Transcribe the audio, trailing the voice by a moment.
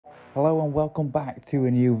Hello and welcome back to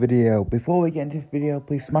a new video. Before we get into this video,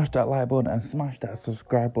 please smash that like button and smash that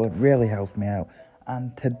subscribe button. It really helps me out.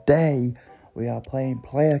 And today we are playing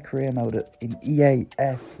player career mode in EA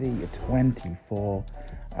FC 24.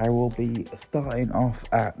 I will be starting off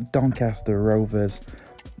at Doncaster Rovers.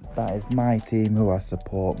 That is my team who I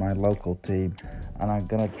support, my local team. And I'm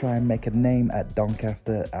going to try and make a name at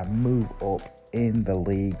Doncaster and move up in the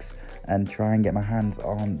leagues and try and get my hands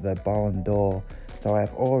on the Ballon d'Or. So I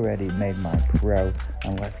have already made my pro,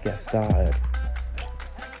 and let's get started.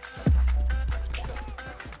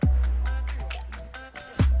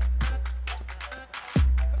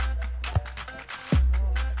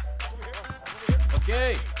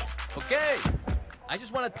 Okay. I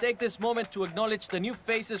just want to take this moment to acknowledge the new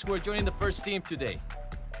faces who are joining the first team today.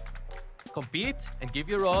 Compete and give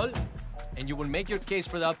your all, and you will make your case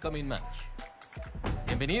for the upcoming match.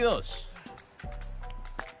 Bienvenidos.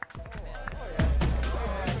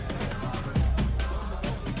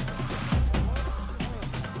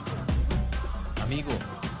 Amigo,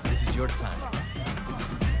 this is your time.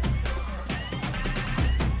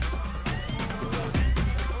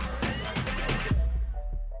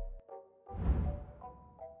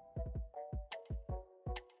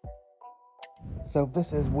 So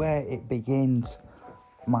this is where it begins.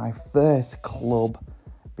 My first club,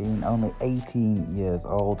 being only 18 years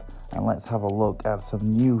old, and let's have a look at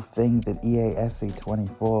some new things in EA FC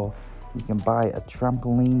 24. You can buy a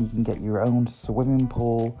trampoline, you can get your own swimming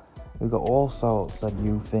pool. We've got all sorts of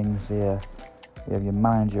new things here. You have your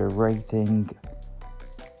manager rating.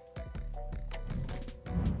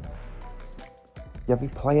 You have your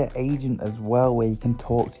player agent as well, where you can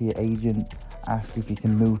talk to your agent, ask if you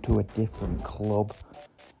can move to a different club.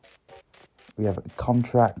 We have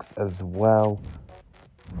contracts as well.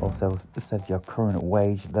 Also, it says your current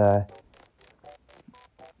wage there.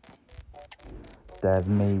 There's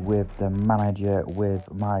me with the manager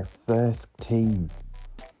with my first team.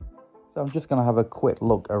 So I'm just going to have a quick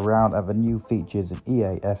look around at the new features in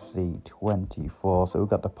EA FC 24. So we've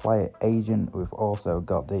got the player agent, we've also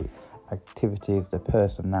got the activities, the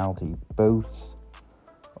personality boosts,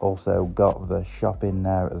 also got the shop in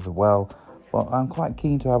there as well. But I'm quite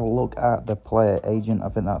keen to have a look at the player agent. I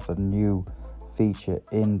think that's a new feature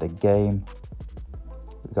in the game.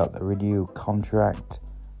 We've got the renew contract.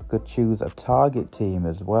 You could choose a target team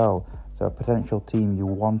as well, so a potential team you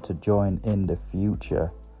want to join in the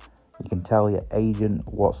future. You can tell your agent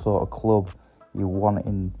what sort of club you want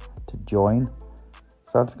him to join.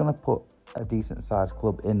 So I'm just going to put a decent sized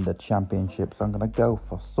club in the championship. So I'm going to go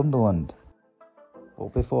for Sunderland.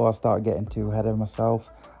 But before I start getting too ahead of myself,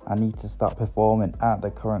 I need to start performing at the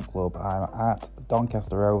current club. I'm at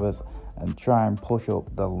Doncaster Rovers and try and push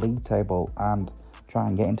up the league table and try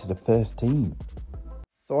and get into the first team.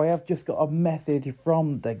 So I have just got a message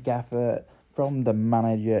from the gaffer, from the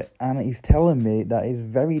manager, and he's telling me that he's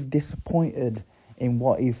very disappointed in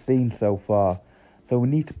what he's seen so far. So we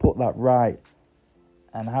need to put that right.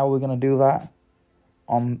 And how are we going to do that?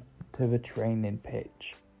 On to the training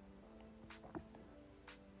pitch.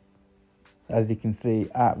 As you can see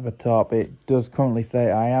at the top, it does currently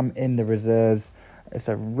say I am in the reserves. It's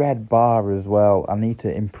a red bar as well. I need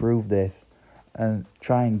to improve this and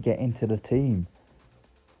try and get into the team.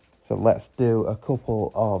 So let's do a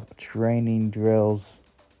couple of training drills.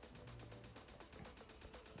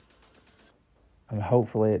 And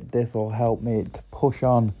hopefully this will help me to push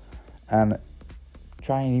on and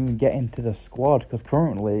try and even get into the squad, because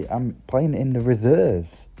currently I'm playing in the reserves.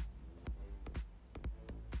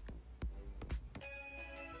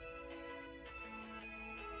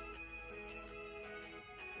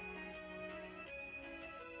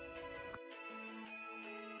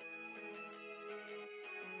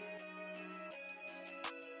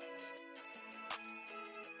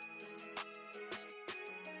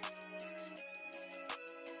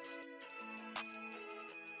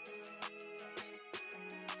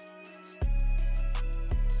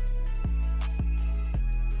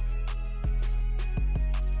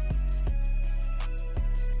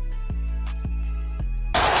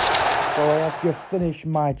 So I have just finished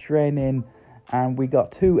my training and we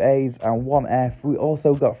got 2 A's and 1 F. We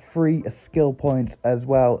also got 3 skill points as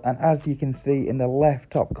well. And as you can see in the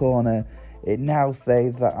left top corner, it now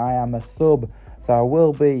says that I am a sub. So I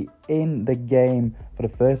will be in the game for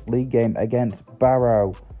the first league game against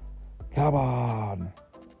Barrow. Come on.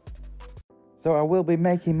 So I will be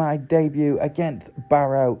making my debut against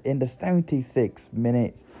Barrow in the 76th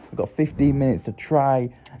minute. We've got 15 minutes to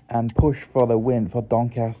try and push for the win for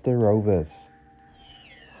Doncaster Rovers.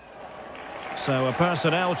 So a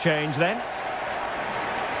personnel change then. So I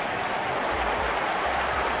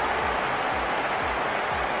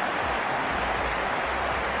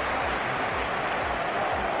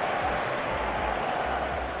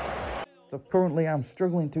So currently I'm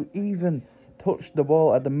struggling to even touch the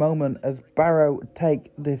ball at the moment as Barrow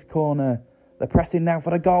take this corner. They're pressing now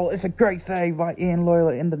for the goal. It's a great save by Ian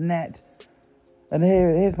Loyler in the net. And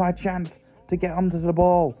here's my chance to get onto the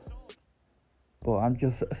ball. But I'm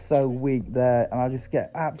just so weak there, and I just get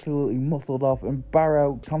absolutely muscled off, and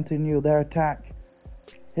Barrow continue their attack.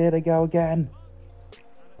 Here they go again.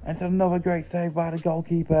 And it's another great save by the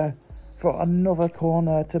goalkeeper for another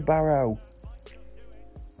corner to Barrow.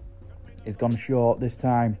 It's gone short this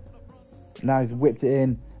time. Now he's whipped it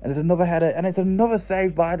in, and there's another header, and it's another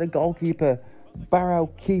save by the goalkeeper. Barrow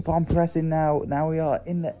keep on pressing now. Now we are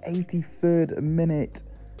in the 83rd minute.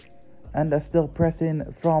 And they're still pressing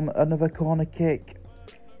from another corner kick.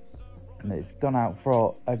 And it's gone out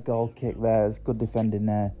for a goal kick there. It's good defending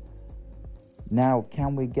there. Now,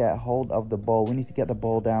 can we get hold of the ball? We need to get the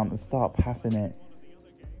ball down and start passing it.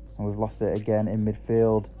 And we've lost it again in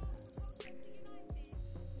midfield.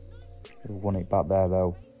 We've won it back there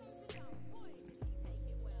though.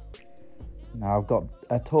 Now I've got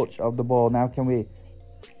a touch of the ball. Now can we...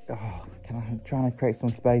 I'm trying to create some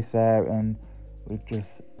space there, and we've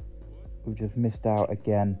just missed out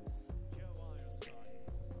again.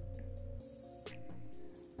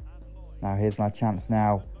 Now here's my chance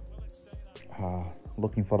now.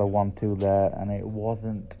 Looking for the 1-2 there, and it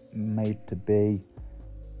wasn't made to be.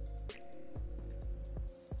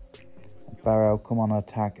 Barrow come on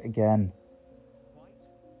attack again.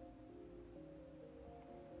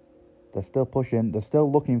 They're still pushing. They're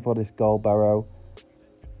still looking for this goal, Barrow.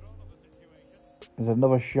 There's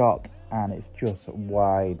another shot, and it's just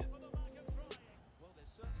wide.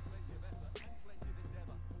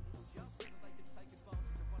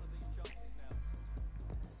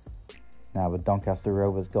 Now the Doncaster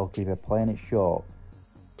Rovers goalkeeper playing it short.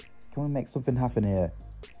 Can we make something happen here?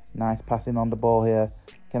 Nice passing on the ball here.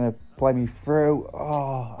 Can it play me through?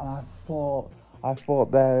 Oh, and I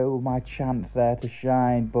thought there was my chance there to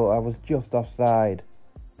shine, but I was just offside.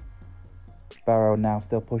 Barrow now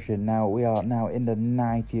still pushing. Now we are now in the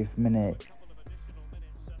 90th minute.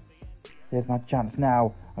 Here's my chance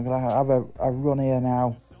now. I'm gonna have a run here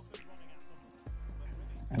now.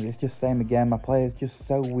 And it's just same again. My player's just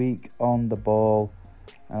so weak on the ball,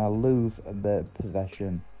 and I lose the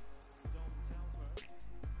possession.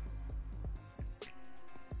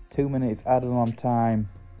 2 minutes added on time.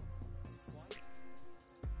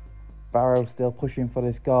 Barrow still pushing for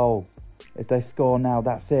this goal. If they score now,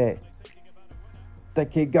 that's it. They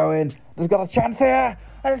keep going. They've got a chance here,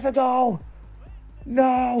 and it's a goal.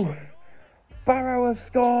 No, Barrow have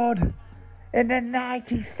scored in the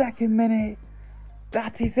 92nd minute.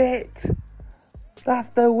 That is it.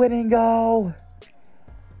 That's the winning goal.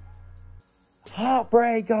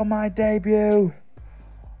 Heartbreak on my debut.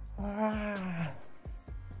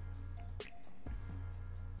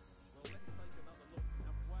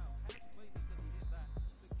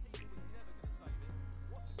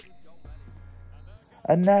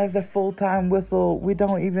 And there's the full-time whistle. We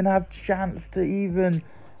don't even have chance to even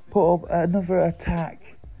put up another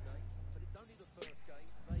attack.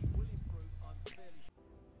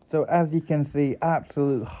 So as you can see,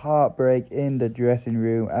 absolute heartbreak in the dressing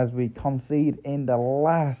room as we concede in the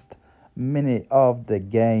last minute of the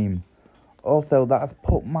game. Also, that's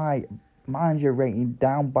put my manager rating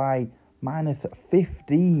down by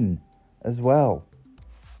 -15 as well.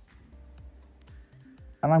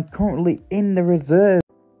 And I'm currently in the reserves.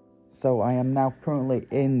 So I am now currently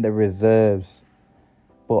in the reserves.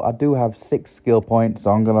 But I do have 6 skill points,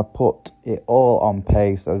 so I'm going to put it all on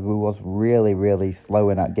pace as we was really slow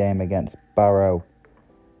in that game against Barrow.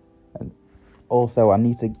 And also, I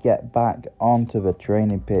need to get back onto the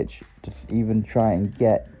training pitch to even try and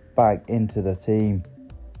get back into the team.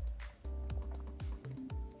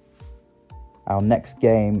 Our next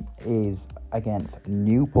game is against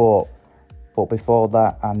Newport, but before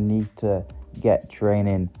that I need to get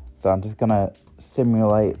training. So I'm just going to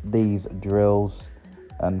simulate these drills,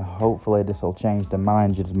 and hopefully this will change the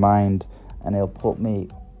manager's mind and he'll put me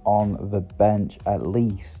on the bench at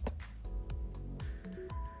least.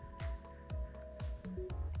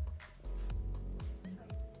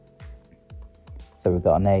 So we've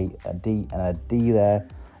got an A, a D and a D there.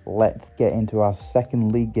 Let's get into our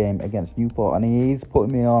second league game against Newport, and he is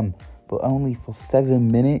putting me on, but only for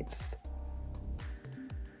 7 minutes.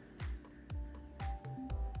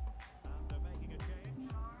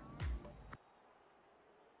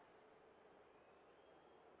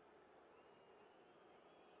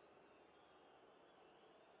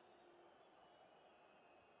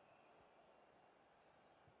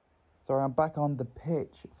 So I'm back on the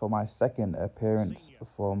pitch for my second appearance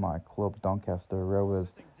for my club, Doncaster Rovers,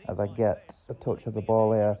 as I get a touch of the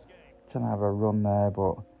ball here. trying to have a run there,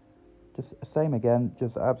 but just same again,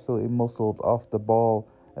 just absolutely muscled off the ball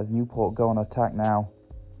as Newport go on attack now.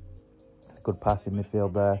 Good passing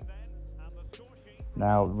midfield there.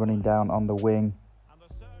 Now running down on the wing,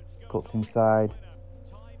 cuts inside,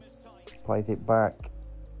 plays it back,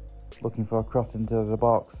 looking for a cross into the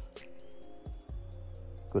box.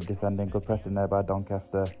 Good defending, good pressing there by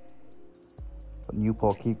Doncaster. But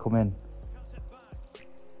Newport keep coming,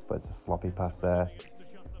 but it's a sloppy pass there.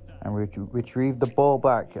 And we retrieve the ball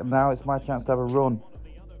back, and now it's my chance to have a run.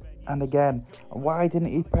 And again, why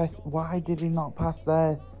didn't he press? Why did he not pass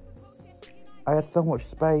there? I had so much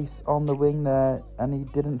space on the wing there, and he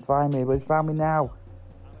didn't find me, but he found me now.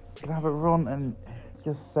 Gonna have a run, and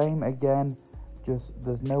just same again. Just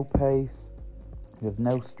there's no pace, there's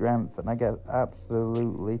no strength, and I get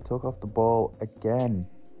absolutely took off the ball again.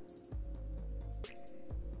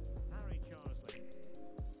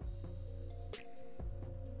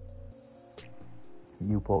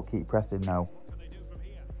 Newport keep pressing now.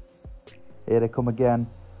 Here they come again.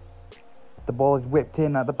 The ball is whipped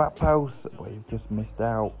in at the back post, but he's just missed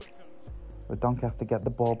out. But Doncaster get the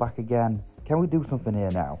ball back again. Can we do something here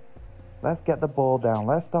now? Let's get the ball down.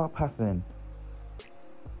 Let's start passing.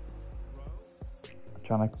 I'm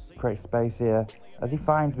trying to create space here as he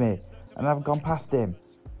finds me, and I've gone past him.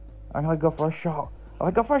 I'm gonna go for a shot. I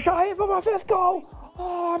go for a shot here for my first goal.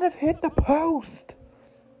 Oh, and I've hit the post.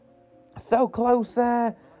 So close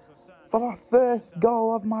there for the first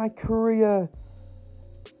goal of my career.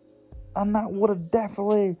 And that would have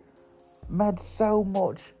definitely meant so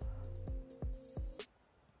much.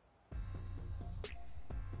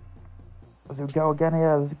 As we go again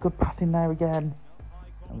here, there's a good pass in there again.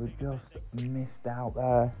 And we just missed out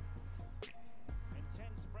there.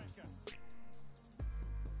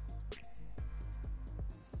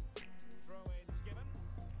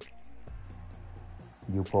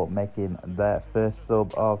 Newport making their first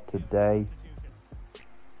sub of today.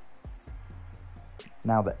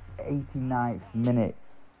 Now the 89th minute.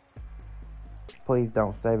 Please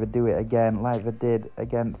don't say they do it again like they did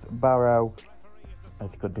against Barrow.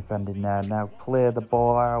 That's good defending there. Now clear the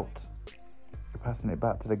ball out. Passing it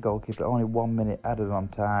back to the goalkeeper. Only 1 minute added on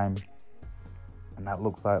time. And that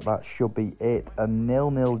looks like that should be it. A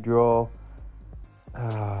 0-0 draw.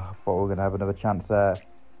 I thought we were going to have another chance there,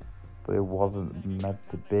 but it wasn't meant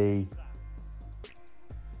to be.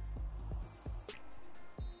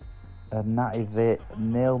 And that is it,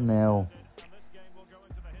 0-0.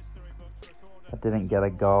 I didn't get a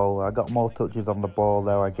goal. I got more touches on the ball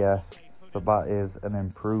though, I guess, but that is an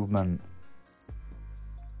improvement.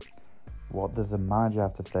 What does the manager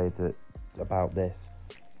have to say about this?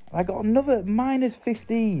 I got another minus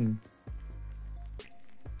 15.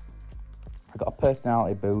 I got a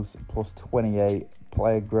personality boost, plus 28,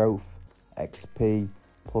 player growth, XP,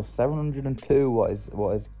 plus 702, what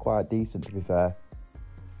is quite decent to be fair.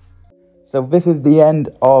 So this is the end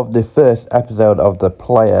of the first episode of the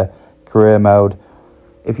player career mode.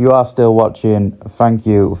 If you are still watching, thank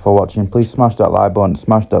you for watching. Please smash that like button,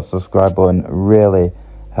 smash that subscribe button, really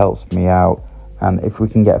helps me out. And if we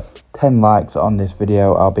can get 10 likes on this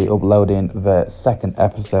video, I'll be uploading the second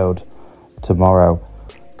episode tomorrow.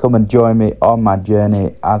 Come and join me on my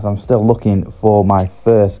journey as I'm still looking for my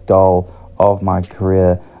first goal of my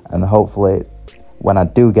career, and hopefully when I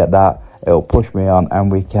do get that, it'll push me on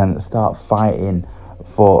and we can start fighting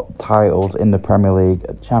for titles in the Premier League,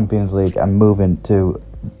 Champions League, and moving to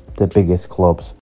the biggest clubs.